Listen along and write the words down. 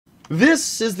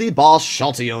This is the Boss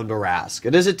Chaltillon Bourrasque.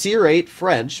 It is a Tier 8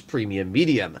 French Premium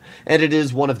Medium, and it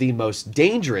is one of the most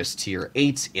dangerous Tier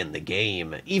 8s in the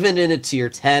game. Even in a Tier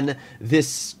 10,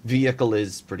 this vehicle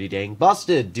is pretty dang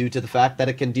busted due to the fact that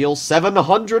it can deal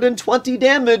 720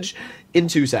 damage in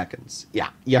 2 seconds. Yeah,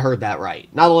 you heard that right.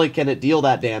 Not only can it deal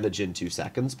that damage in 2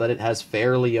 seconds, but it has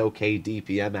fairly okay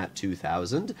DPM at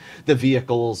 2000. The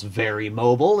vehicle's very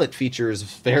mobile. It features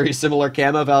very similar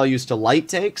camo values to light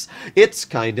tanks. It's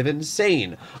kind of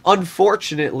insane.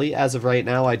 Unfortunately, as of right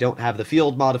now, I don't have the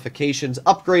field modifications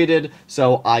upgraded,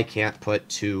 so I can't put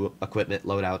 2 equipment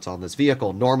loadouts on this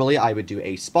vehicle. Normally, I would do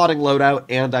a spotting loadout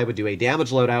and I would do a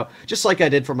damage loadout, just like I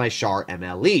did for my Char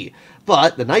MLE.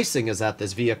 But the nice thing is that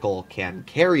this vehicle can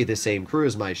carry the same crew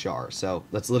as my Char, so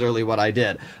that's literally what I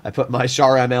did. I put my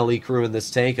Char MLE crew in this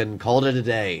tank and called it a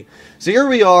day. So here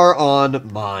we are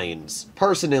on mines.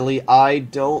 Personally, I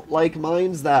don't like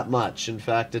mines that much. In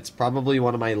fact, it's probably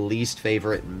one of my least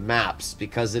favorite maps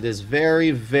because it is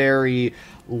very, very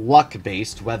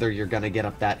luck-based whether you're going to get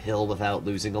up that hill without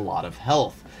losing a lot of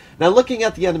health. Now, looking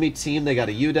at the enemy team, they got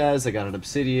a Udez, they got an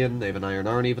Obsidian, they have an Iron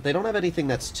Arnie, but they don't have anything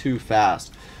that's too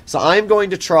fast. So I'm going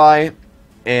to try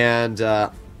and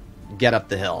get up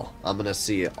the hill. I'm going to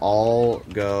see all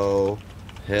go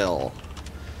hill.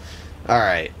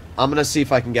 Alright, I'm going to see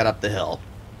if I can get up the hill.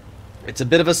 It's a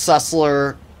bit of a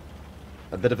sussler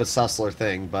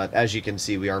thing, but as you can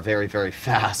see, we are very, very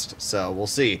fast, so we'll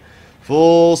see.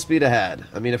 Full speed ahead.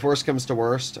 I mean, if worst comes to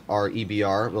worst, our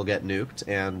EBR will get nuked,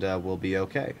 and we'll be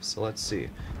okay. So let's see.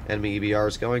 Enemy EBR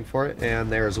is going for it,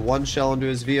 and there's 1 shell into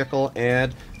his vehicle,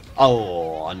 and...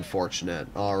 oh,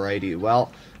 unfortunate. Alrighty,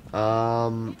 well,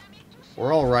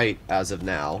 we're alright as of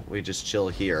now. We just chill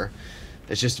here.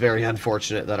 It's just very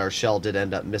unfortunate that our shell did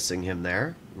end up missing him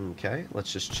there. Okay,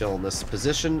 let's just chill in this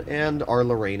position, and our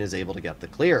Lorraine is able to get the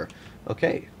clear.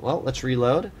 Okay, well, let's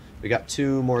reload. We got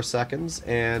 2 more seconds,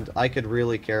 and I could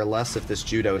really care less if this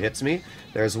Judo hits me.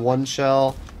 There's 1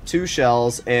 shell, 2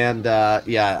 shells, and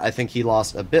yeah, I think he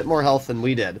lost a bit more health than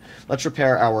we did. Let's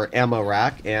repair our ammo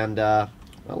rack, and well,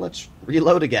 let's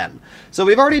reload again. So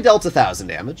we've already dealt 1,000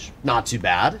 damage. Not too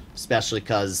bad, especially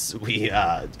because we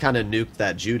kind of nuked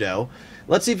that Judo.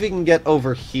 Let's see if we can get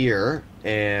over here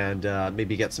and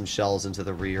maybe get some shells into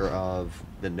the rear of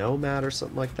the Nomad or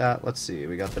something like that. Let's see.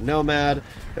 We got the Nomad.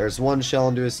 There's 1 shell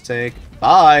into his tank.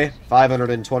 Bye!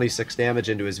 526 damage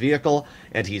into his vehicle,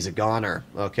 and he's a goner.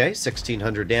 Okay,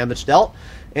 1,600 damage dealt,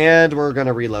 and we're going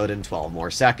to reload in 12 more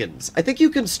seconds. I think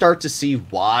you can start to see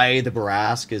why the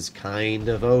Bourrasque is kind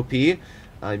of OP.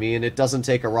 I mean, it doesn't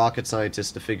take a rocket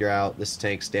scientist to figure out this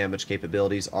tank's damage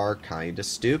capabilities are kind of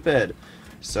stupid.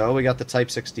 So we got the Type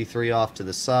 63 off to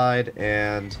the side,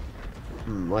 and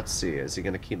let's see, is he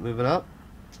going to keep moving up?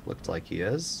 Looked like he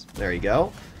is. There you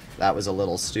go. That was a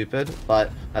little stupid,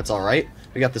 but that's alright.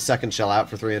 We got the second shell out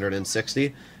for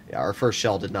 360. Yeah, our first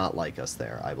shell did not like us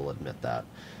there, I will admit that.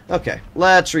 Okay,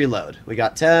 let's reload. We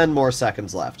got 10 more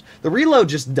seconds left. The reload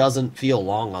just doesn't feel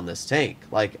long on this tank.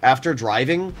 Like, after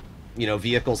driving, you know,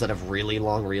 vehicles that have really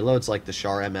long reloads like the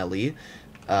Char MLE,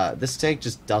 this tank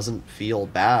just doesn't feel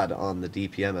bad on the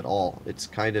DPM at all. It's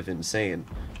kind of insane.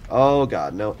 Oh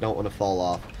god, no, don't want to fall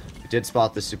off. We did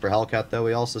spot the Super Hellcat though.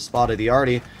 We also spotted the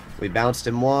Artie. We bounced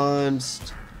him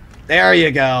once. There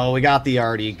you go. We got the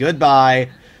Artie. Goodbye.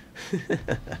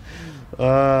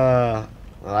 Well,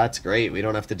 that's great. We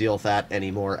don't have to deal with that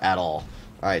anymore at all.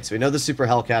 Alright, so we know the Super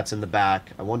Hellcat's in the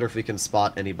back. I wonder if we can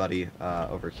spot anybody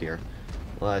over here.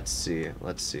 Let's see.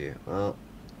 Let's see. Well,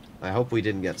 I hope we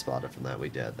didn't get spotted from that. We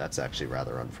did. That's actually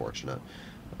rather unfortunate.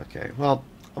 Okay, well,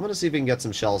 I'm going to see if we can get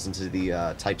some shells into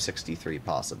the Type 63,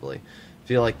 possibly.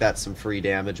 Feel like that's some free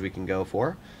damage we can go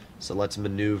for. So let's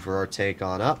maneuver our take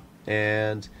on up.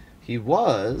 And he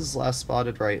was last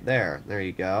spotted right there. There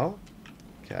you go.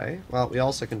 Okay, well, we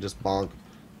also can just bonk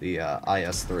the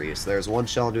IS-3. So there's 1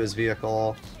 shell into his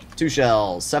vehicle. 2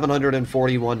 shells.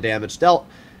 741 damage dealt.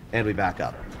 And we back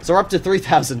up. So we're up to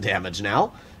 3,000 damage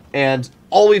now. And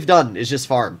all we've done is just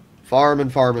farm. Farm and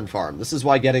farm and farm. This is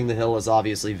why getting the hill is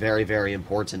obviously very, very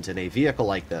important in a vehicle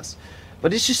like this.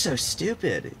 But it's just so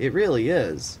stupid. It really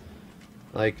is.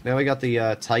 Like, now we got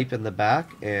the Type in the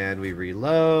back, and we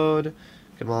reload.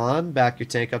 Come on, back your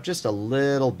tank up just a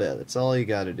little bit. That's all you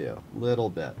gotta do. Little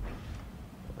bit.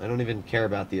 I don't even care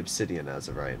about the Obsidian as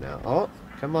of right now. Oh,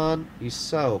 come on. He's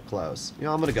so close. You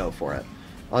know, I'm gonna go for it.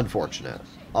 Unfortunate.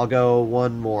 I'll go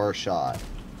 1 more shot.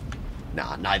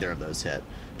 Nah, neither of those hit.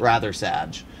 Rather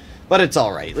sad. But it's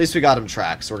alright. At least we got him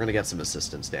tracked, so we're going to get some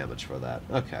assistance damage for that.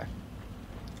 Okay.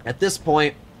 At this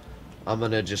point, I'm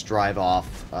going to just drive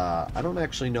off. I don't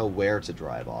actually know where to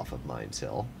drive off of Mines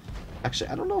Hill.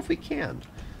 Actually, I don't know if we can.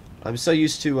 I'm so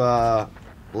used to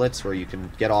Blitz where you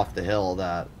can get off the hill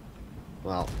that,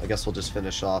 well, I guess we'll just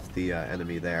finish off the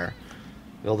enemy there.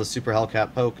 Will the Super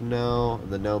Hellcat poke? No.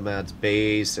 The Nomad's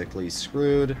basically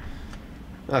screwed.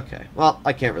 Okay, well,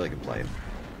 I can't really complain.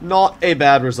 Not a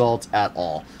bad result at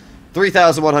all.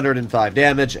 3,105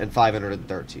 damage and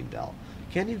 513 del.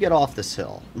 Can you get off this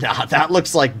hill? Nah, that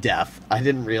looks like death. I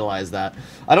didn't realize that.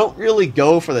 I don't really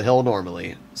go for the hill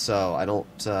normally, so I don't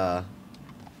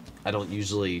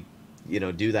usually, you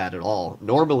know, do that at all.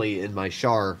 Normally in my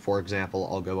char, for example,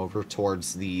 I'll go over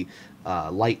towards the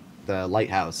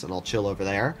lighthouse and I'll chill over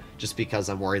there just because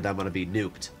I'm worried that I'm going to be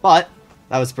nuked. But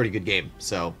that was a pretty good game,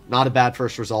 so not a bad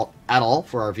first result at all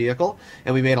for our vehicle.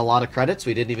 And we made a lot of credits.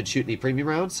 We didn't even shoot any premium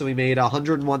rounds, so we made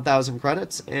 101,000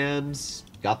 credits and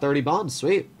got 30 bombs.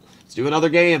 Sweet. Let's do another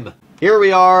game. Here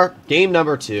we are, game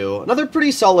number 2. Another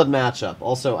pretty solid matchup.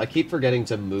 Also, I keep forgetting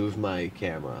to move my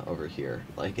camera over here,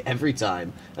 like, every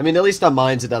time. I mean, at least on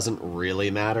mine, it doesn't really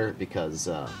matter because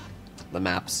the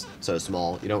map's so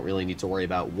small. You don't really need to worry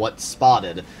about what's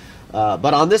spotted.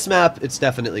 But on this map, it's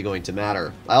definitely going to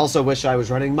matter. I also wish I was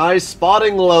running my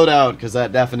spotting loadout, because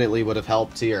that definitely would have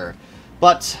helped here.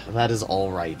 But that is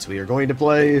alright. We are going to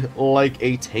play like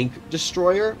a tank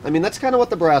destroyer. I mean, that's kind of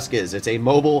what the Bourrasque is. It's a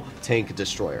mobile tank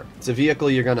destroyer. It's a vehicle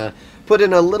you're going to put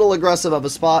in a little aggressive of a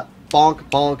spot, bonk,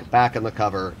 bonk, back in the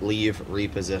cover, leave,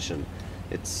 reposition.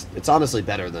 It's honestly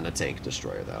better than a tank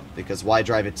destroyer, though, because why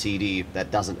drive a TD that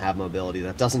doesn't have mobility,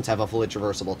 that doesn't have a fully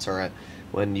traversable turret,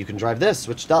 when you can drive this,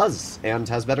 which does, and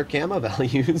has better camo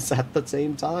values at the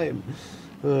same time.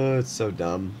 It's so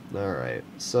dumb. Alright,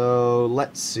 so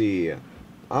let's see.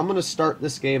 I'm going to start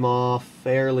this game off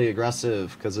fairly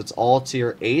aggressive, because it's all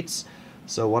tier 8s.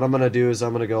 So what I'm going to do is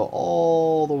I'm going to go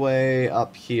all the way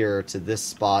up here to this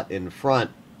spot in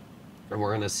front, and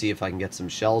we're going to see if I can get some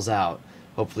shells out.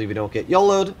 Hopefully we don't get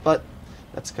YOLO'd, but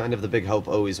that's kind of the big hope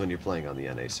always when you're playing on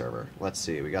the NA server. Let's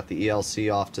see, we got the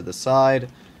ELC off to the side,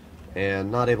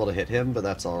 and not able to hit him, but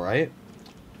that's alright.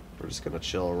 We're just going to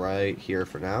chill right here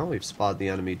for now. We've spotted the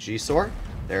enemy G-Sor.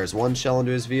 There's 1 shell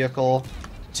into his vehicle,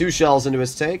 2 shells into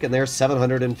his tank, and there's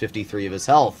 753 of his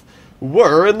health.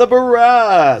 We're in the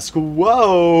Bourrasque!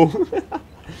 Whoa!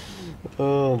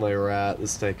 Oh, my rat.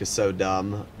 This tank is so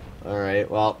dumb. Alright,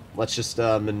 well, let's just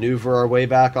maneuver our way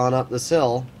back on up this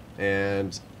hill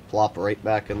and plop right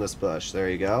back in this bush. There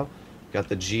you go. Got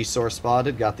the G-Sor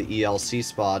spotted, got the ELC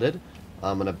spotted.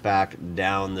 I'm going to back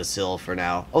down this hill for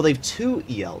now. Oh, they have 2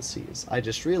 ELCs. I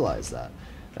just realized that.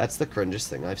 That's the cringiest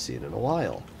thing I've seen in a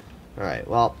while. Alright,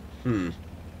 well, I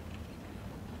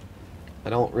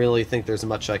don't really think there's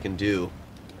much I can do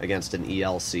against an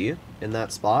ELC in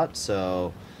that spot,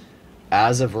 so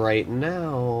as of right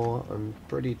now, I'm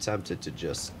pretty tempted to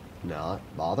just not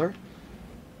bother.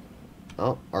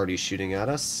 Oh, already shooting at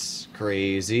us.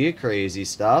 Crazy, crazy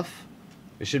stuff.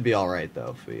 We should be alright,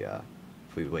 though, if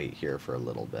we wait here for a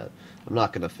little bit. I'm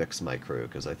not going to fix my crew,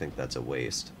 because I think that's a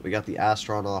waste. We got the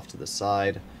Astron off to the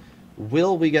side.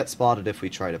 Will we get spotted if we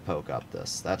try to poke up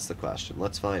this? That's the question.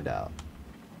 Let's find out.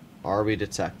 Are we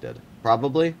detected?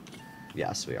 Probably?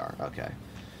 Yes, we are. Okay.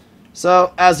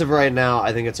 So, as of right now,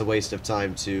 I think it's a waste of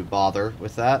time to bother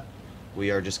with that.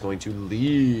 We are just going to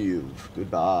leave.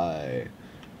 Goodbye.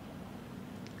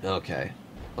 Okay.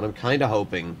 What I'm kind of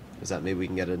hoping is that maybe we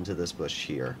can get into this bush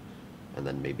here, and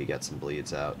then maybe get some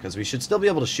bleeds out, because we should still be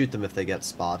able to shoot them if they get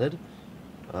spotted.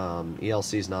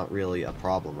 ELC is not really a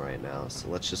problem right now, so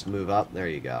let's just move up. There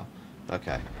you go.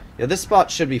 Okay. Yeah, this spot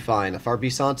should be fine. If our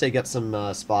Bisante gets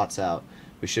some spots out,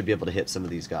 we should be able to hit some of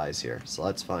these guys here. So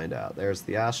let's find out. There's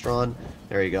the Astron.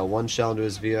 There you go. 1 shell into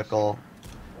his vehicle.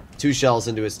 2 shells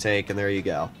into his tank, and there you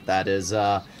go. That is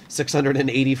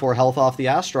 684 health off the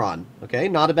Astron. Okay,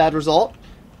 not a bad result.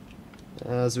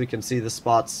 As we can see, the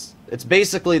spots... It's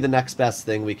basically the next best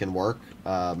thing we can work,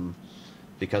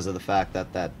 because of the fact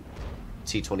that that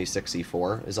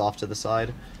T-26E4 is off to the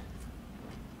side.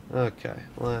 Okay,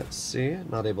 let's see.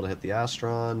 Not able to hit the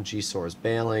Astron. G-Sor is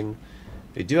bailing.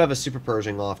 We do have a Super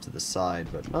Pershing off to the side,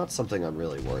 but not something I'm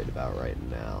really worried about right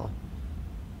now.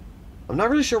 I'm not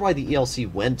really sure why the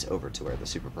ELC went over to where the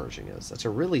Super Pershing is. That's a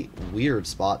really weird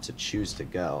spot to choose to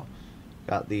go.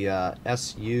 Got the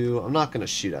SU. I'm not going to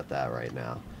shoot at that right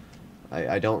now.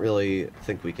 I don't really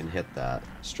think we can hit that.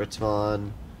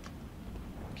 Stritzvon.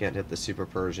 Can't hit the Super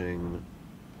Pershing.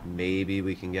 Maybe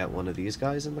we can get one of these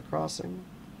guys in the crossing?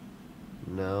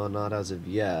 No, not as of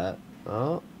yet.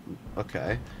 Oh,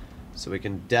 okay. So we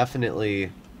can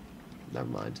definitely... Never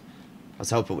mind. I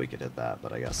was hoping we could hit that,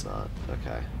 but I guess not.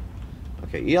 Okay.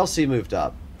 Okay, ELC moved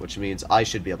up, which means I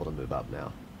should be able to move up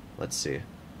now. Let's see. I'm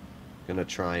going to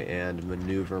try and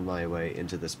maneuver my way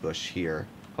into this bush here.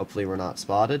 Hopefully we're not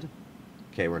spotted.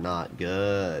 Okay, we're not.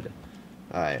 Good.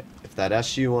 Alright, if that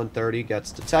SU-130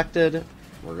 gets detected,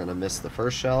 we're going to miss the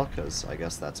first shell, because I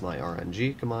guess that's my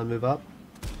RNG. Come on, move up.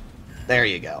 There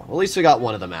you go. At least we got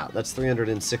one of them out. That's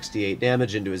 368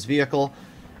 damage into his vehicle,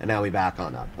 and now we back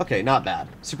on up. Okay, not bad.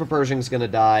 Super Pershing's going to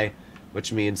die,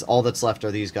 which means all that's left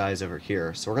are these guys over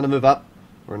here. So we're going to move up.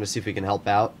 We're going to see if we can help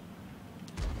out.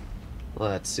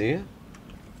 Let's see.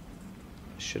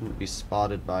 Shouldn't be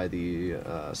spotted by the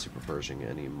Super Pershing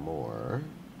anymore.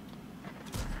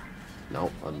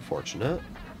 Nope, unfortunate.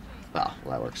 Ah,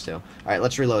 well, that works too. Alright,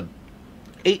 let's reload.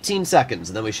 18 seconds,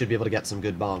 and then we should be able to get some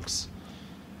good bonks.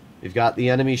 We've got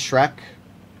the enemy Shrek,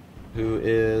 who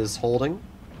is holding,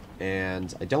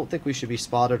 and I don't think we should be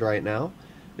spotted right now.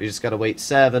 We just gotta wait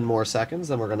 7 more seconds,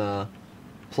 then we're gonna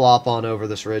plop on over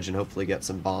this ridge and hopefully get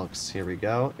some bonks. Here we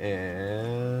go,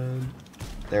 and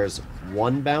there's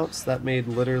one bounce that made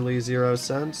literally 0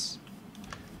 sense.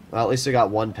 Well, at least we got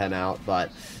one pen out, but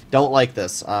don't like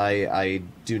this. I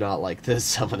do not like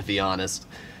this, I'm gonna be honest.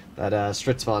 That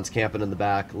Stritzvaughn's camping in the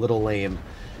back, little lame.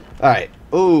 Alright,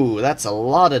 ooh, that's a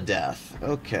lot of death.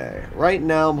 Okay, right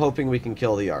now I'm hoping we can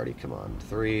kill the Artie. Come on,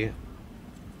 3,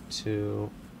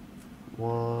 2,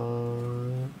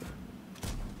 1...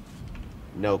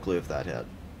 No clue if that hit.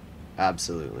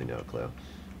 Absolutely no clue.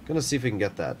 Gonna see if we can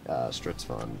get that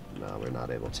Stritzvaughn. No, we're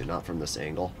not able to. Not from this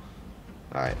angle.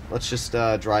 Alright, let's just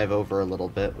drive over a little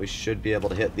bit. We should be able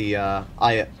to hit the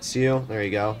ISU. There you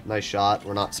go. Nice shot.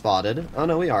 We're not spotted. Oh,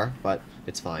 no, we are, but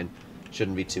it's fine.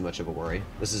 Shouldn't be too much of a worry.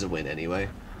 This is a win anyway.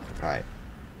 Alright.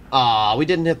 Ah, we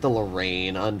didn't hit the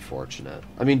Lorraine. Unfortunate.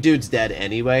 I mean, dude's dead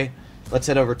anyway. Let's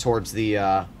head over towards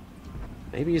the...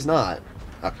 Maybe he's not.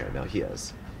 Okay, no, he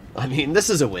is. I mean, this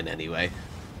is a win anyway.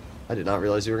 I did not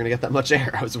realize we were going to get that much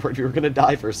air. I was worried we were going to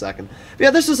die for a second. But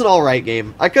yeah, this was an alright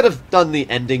game. I could have done the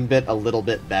ending bit a little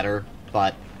bit better,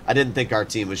 but I didn't think our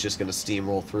team was just going to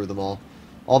steamroll through them all.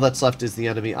 All that's left is the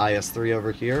enemy IS-3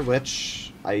 over here,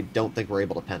 which I don't think we're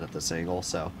able to pen at this angle,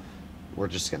 so we're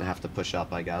just going to have to push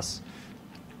up, I guess.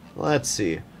 Let's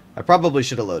see. I probably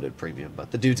should have loaded premium,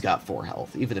 but the dude's got 4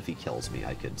 health. Even if he kills me,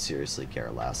 I could seriously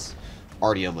care less.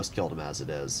 Already almost killed him as it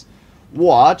is.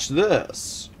 Watch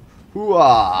this.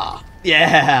 Hooah!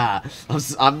 Yeah!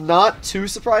 I'm not too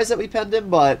surprised that we penned him,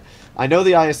 but I know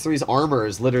the IS-3's armor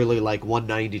is literally like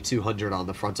 190, 200 on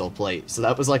the frontal plate, so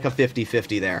that was like a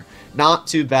 50-50 there. Not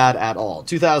too bad at all.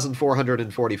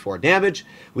 2,444 damage.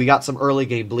 We got some early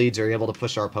game bleeds. We were able to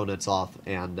push our opponents off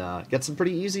and get some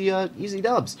pretty easy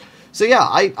dubs. So yeah,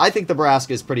 I think the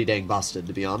Bourrasque is pretty dang busted,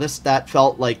 to be honest. That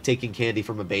felt like taking candy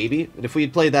from a baby, and if we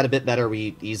had played that a bit better,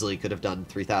 we easily could have done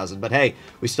 3,000. But hey,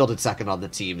 we still did second on the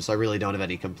team, so I really don't have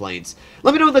any complaints.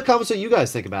 Let me know in the comments what you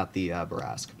guys think about the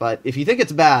Bourrasque. But if you think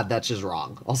it's bad, that's just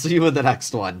wrong. I'll see you in the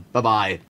next one. Bye-bye.